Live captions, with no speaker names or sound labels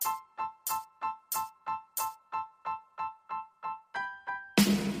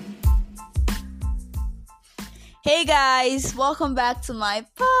Hey guys, welcome back to my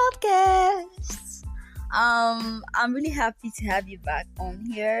podcast. I'm really happy to have you back on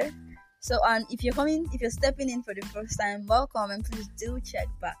here. So, and if you're stepping in for the first time, welcome, and please do check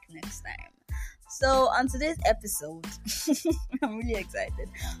back next time. So, on today's episode, I'm really excited.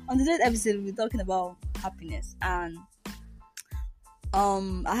 On today's episode, we're talking about happiness, and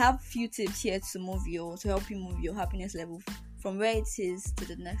I have a few tips here to help you move your happiness level from where it is to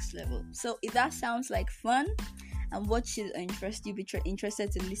the next level. So, if that sounds like fun and what should interest you, be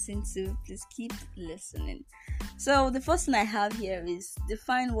interested to listen to, please keep listening. So the first thing I have here is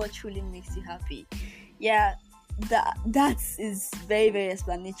define what truly makes you happy. Yeah, that is very, very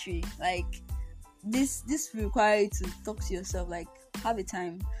explanatory. Like this will require you to talk to yourself, like have a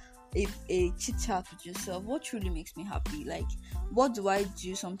time, a chit chat with yourself. What truly makes me happy? Like, what do I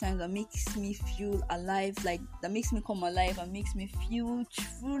do sometimes that makes me feel alive, like that makes me come alive and makes me feel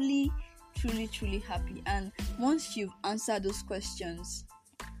truly happy? And once you've answered those questions,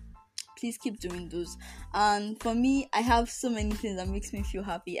 please keep doing those. And for me, I have so many things that makes me feel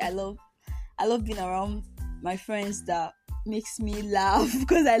happy. I love being around my friends that makes me laugh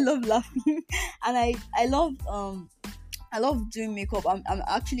because I love laughing. And I love doing makeup. I'm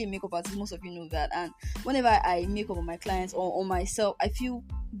actually a makeup artist. Most of you know that. And whenever I make up on my clients or on myself, I feel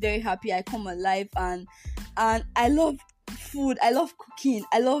very happy. I come alive, and I love food. I love cooking.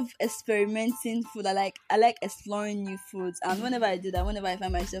 I love experimenting food. I like exploring new foods. And whenever I do that, whenever I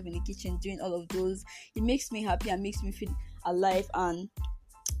find myself in the kitchen doing all of those, it makes me happy and makes me feel alive. And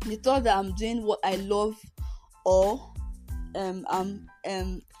the thought that I'm doing what I love, or I'm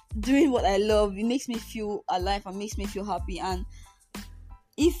doing what I love, it makes me feel alive and makes me feel happy. And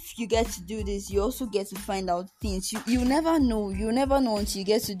if you get to do this, you also get to find out things you never know until you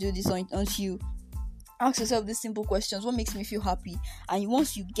get to do this, until you ask yourself these simple questions: what makes me feel happy? And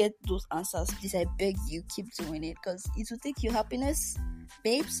once you get those answers, please, I beg you, keep doing it, because it will take your happiness,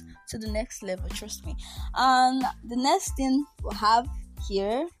 babes, to the next level. Trust me. And the next thing we'll have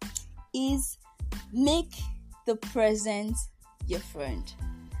here is make the present your friend.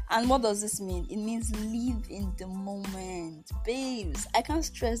 And what does this mean? It means live in the moment, babes. I can't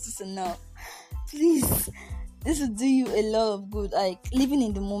stress this enough. Please, this will do you a lot of good. Like, living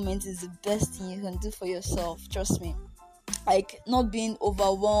in the moment is the best thing you can do for yourself. Trust me. Like, not being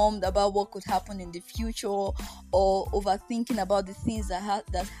overwhelmed about what could happen in the future, or overthinking about the things that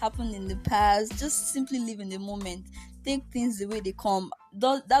happened in the past. Just simply live in the moment. Take things the way they come.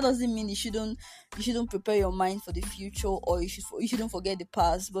 That doesn't mean you shouldn't prepare your mind for the future, or you shouldn't forget the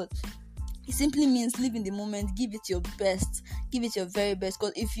past, but it simply means live in the moment. Give it your best. Give it your very best.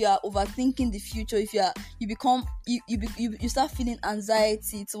 Because if you are overthinking the future, if you start feeling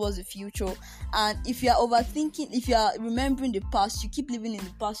anxiety towards the future. And if you are overthinking, if you are remembering the past, you keep living in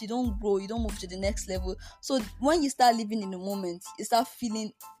the past, you don't grow, you don't move to the next level. So when you start living in the moment, you start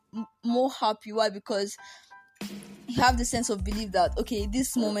feeling more happy. Why? Because you have the sense of belief that, okay,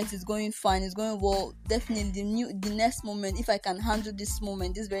 this moment is going fine, it's going well. Definitely the next moment, if I can handle this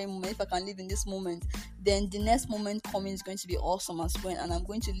moment, this very moment, if I can live in this moment, then the next moment coming is going to be awesome as well, and I'm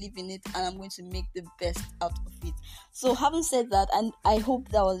going to live in it, and I'm going to make the best out of it. So having said that, and I hope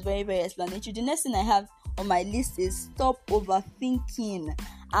that was very, very explanatory, the next thing I have on my list is stop overthinking.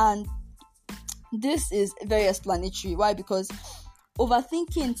 And this is very explanatory. Why? Because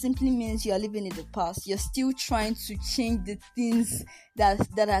overthinking simply means you are living in the past. You're still trying to change the things that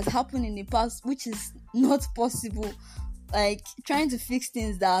has happened in the past, which is not possible. Like, trying to fix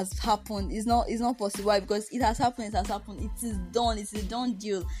things that has happened is not possible. Why? Because it has happened. It is done. It's a done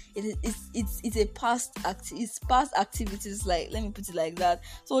deal. It's a past it's past activities. Like, let me put it like that.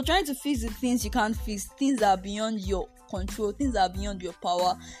 So trying to fix the things you can't fix, things that are beyond your control, things that are beyond your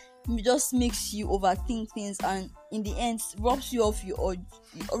power, it just makes you overthink things, and in the end robs you of your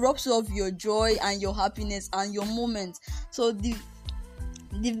joy and your happiness and your moment. So the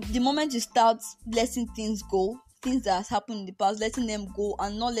moment you start letting things go, things that has happened in the past, letting them go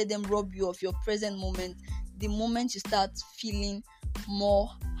and not let them rob you of your present moment, the moment you start feeling more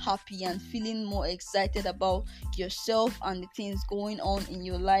happy and feeling more excited about yourself and the things going on in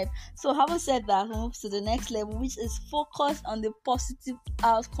your life. So having said that, we move to the next level, which is focus on the positive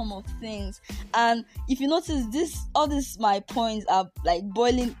outcome of things. And if you notice, all these my points are like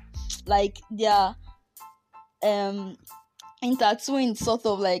boiling, like they are intertwined, sort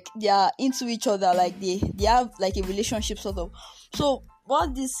of, like they are into each other, like they have like a relationship, sort of. So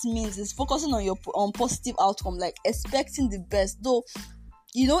what this means is focusing on positive outcome, like expecting the best. Though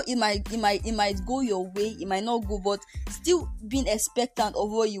it might go your way, it might not go, but still being expectant of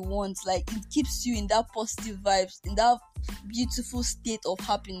what you want, like it keeps you in that positive vibes, in that beautiful state of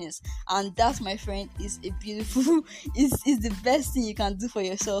happiness. And that, my friend, is a beautiful is the best thing you can do for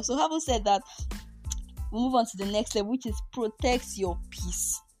yourself. So having said that, we'll move on to the next level, which is protect your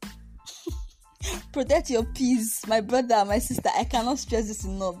peace. Protect your peace, my brother, my sister. I cannot stress this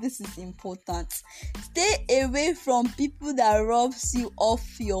enough. This is important. Stay away from people that robs you of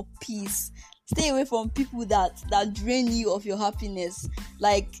your peace. Stay away from people that drain you of your happiness.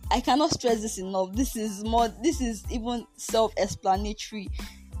 Like, I cannot stress this enough. This is even self-explanatory.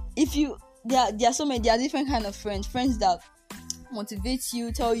 There are so many, there are different kind of friends that motivate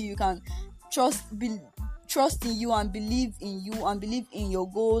you, tell you can trust in you and believe in you and believe in your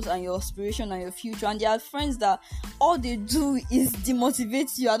goals and your aspiration and your future. And there are friends that all they do is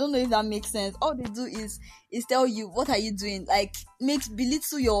demotivate you. I don't know if that makes sense. All they do is tell you, what are you doing? Like,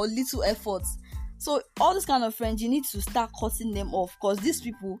 belittle your little efforts. So all these kind of friends, you need to start cutting them off, because these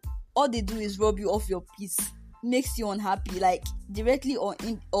people, all they do is rob you of your peace, makes you unhappy, like directly or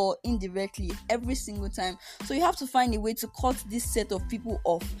indirectly, every single time. So you have to find a way to cut this set of people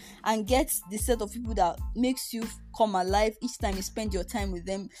off and get the set of people that makes you come alive each time you spend your time with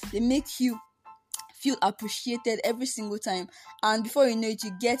them. They make you feel appreciated every single time, and before you know it,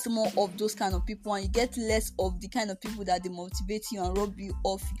 you get more of those kind of people and you get less of the kind of people that demotivate you and rob you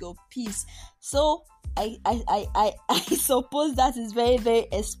of your peace. So I suppose that is very, very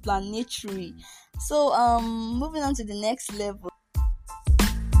explanatory. So moving on to the next level.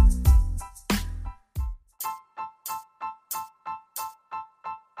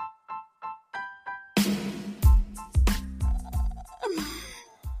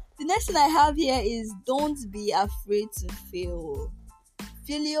 The next thing I have here is, don't be afraid to fail.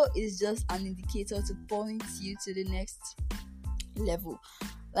 Failure is just an indicator to point you to the next level.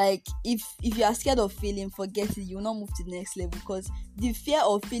 Like, if you are scared of failing, forget it. You will not move to the next level, because the fear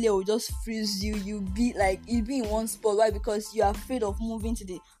of failure will just freeze you. You'll be in one spot. Why? Because you are afraid of moving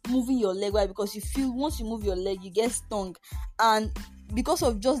your leg. Why? Because you feel once you move your leg, you get stung, and because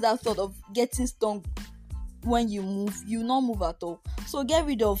of just that thought of getting stung, when you move, you not move at all. So get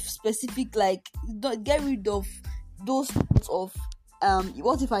rid of get rid of those thoughts of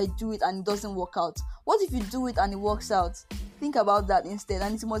what if I do it and it doesn't work out? What if you do it and it works out? Think about that instead,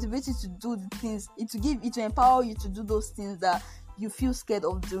 and it motivates you to do the things. It will empower you to do those things that you feel scared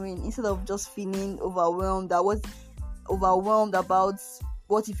of doing, instead of just feeling overwhelmed about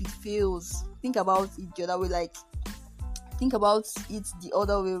what if it fails. Think about it the other way, like think about it the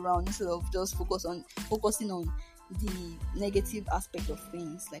other way around, instead of just focusing on the negative aspect of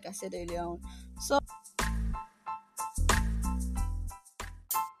things, like I said earlier on.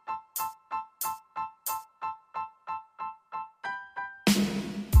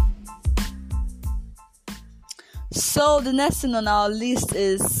 So the next thing on our list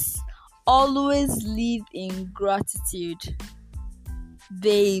is, always live in gratitude.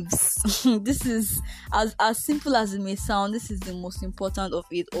 Babes, this is as simple as it may sound. This is the most important of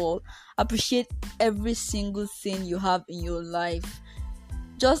it all. Appreciate every single thing you have in your life.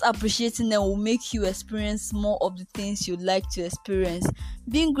 Just appreciating them will make you experience more of the things you'd like to experience.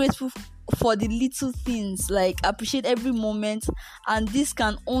 Being grateful for the little things, like appreciate every moment, and this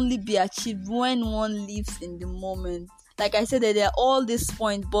can only be achieved when one lives in the moment. Like I said earlier, all this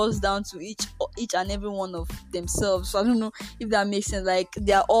point boils down to each and every one of themselves. So I don't know if that makes sense. Like,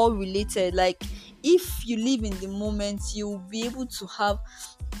 they are all related. Like, if you live in the moment, you'll be able to have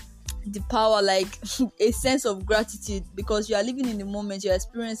the power, like a sense of gratitude, because you are living in the moment, you're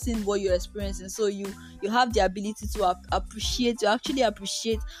experiencing what you're experiencing. So you have the ability to actually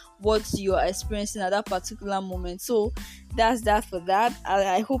appreciate what you are experiencing at that particular moment. So that's that for that.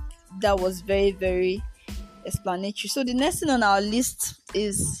 I hope that was very, very explanatory. So the next thing on our list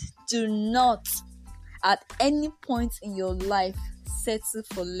is, do not at any point in your life settle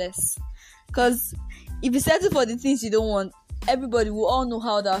for less. Because if you settle for the things you don't want, everybody will all know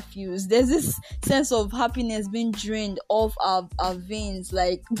how that feels. There's this sense of happiness being drained off our veins,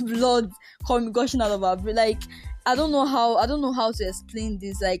 like blood gushing out of our brain. Like, I don't know how to explain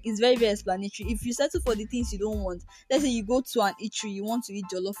this. Like, it's very, very explanatory. If you settle for the things you don't want, let's say you go to an eatery, you want to eat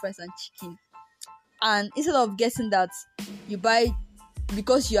jollof rice and chicken, and instead of getting that, you buy,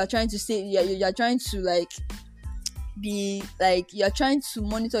 because you are trying to say you are trying to you are trying to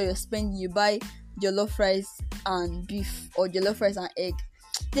monitor your spending, you buy jollof rice and beef or jollof rice and egg.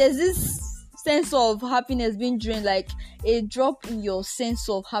 There's this sense of happiness being drained, like a drop in your sense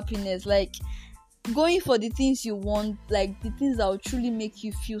of happiness. Like, going for the things you want, like the things that will truly make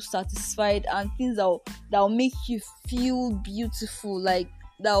you feel satisfied, and things that will make you feel beautiful, like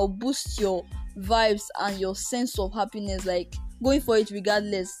that will boost your vibes and your sense of happiness, like going for it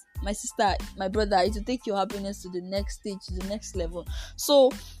regardless. My sister, my brother, it will take your happiness to the next stage, to the next level.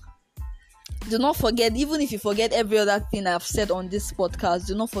 So do not forget, even if you forget every other thing I've said on this podcast,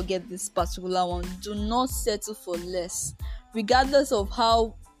 do not forget this particular one. Do not settle for less, regardless of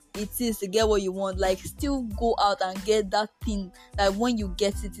how it is to get what you want. Like, still go out and get that thing that when you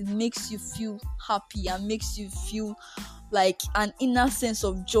get it, it makes you feel happy and makes you feel like an inner sense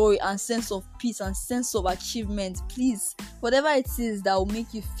of joy and sense of peace and sense of achievement. Please, whatever it is that will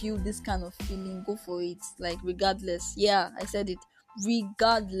make you feel this kind of feeling, go for it. Like, regardless. Yeah, I said it.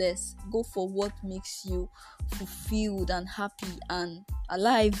 Regardless, go for what makes you fulfilled and happy and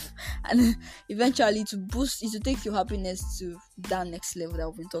alive, and eventually to boost it, to take your happiness to that next level that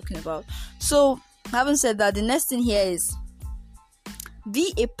we've been talking about. So, having said that, the next thing here is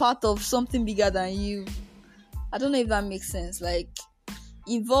be a part of something bigger than you. I don't know if that makes sense. Like,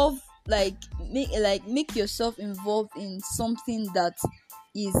 involve, make yourself involved in something that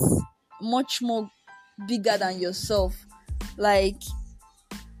is much more bigger than yourself. Like,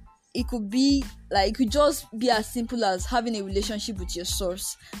 it could just be as simple as having a relationship with your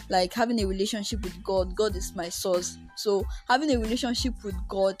source, like having a relationship with God. God is my source. So having a relationship with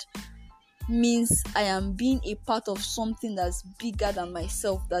God means I am being a part of something that's bigger than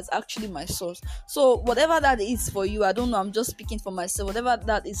myself, that's actually my source. So whatever that is for you, I don't know, I'm just speaking for myself. Whatever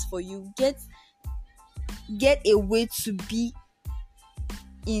that is for you, get a way to be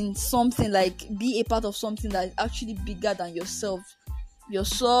in something, like be a part of something that is actually bigger than yourself, your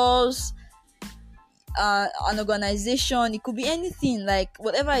source, an organization. It could be anything, like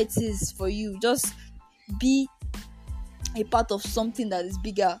whatever it is for you, just be a part of something that is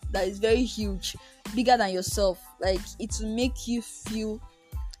bigger, that is very huge, bigger than yourself. Like, it will make you feel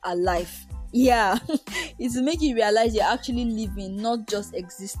alive. Yeah. It will make you realize you're actually living, not just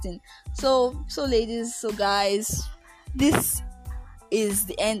existing. So ladies, so guys, this is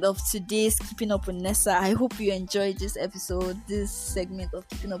the end of today's Keeping Up with Nessa. I hope you enjoyed this episode, this segment of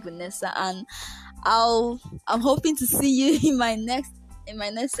Keeping Up with Nessa, and I'm hoping to see you in my next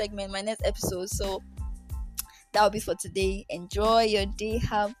segment, my next episode. So that'll be for today. Enjoy your day,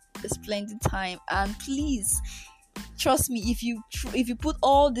 have a splendid time, and please trust me, if you put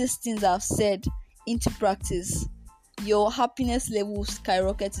all these things I've said into practice, your happiness level will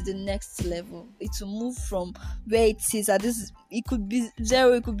skyrocket to the next level. It will move from where it is at this. It could be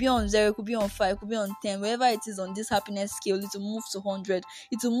 0, it could be on 0, it could be on 5, it could be on 10. Wherever it is on this happiness scale, it will move to 100.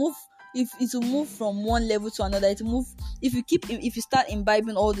 It will move. If it will move from one level to another, it will move. If you start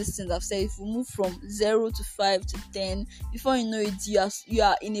imbibing all these things I've said, it will move from 0 to 5 to 10. Before you know it, you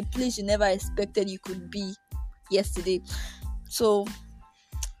are in a place you never expected you could be yesterday. So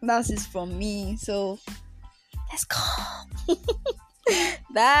that's it from me. So let's go.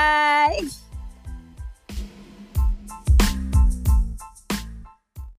 Bye.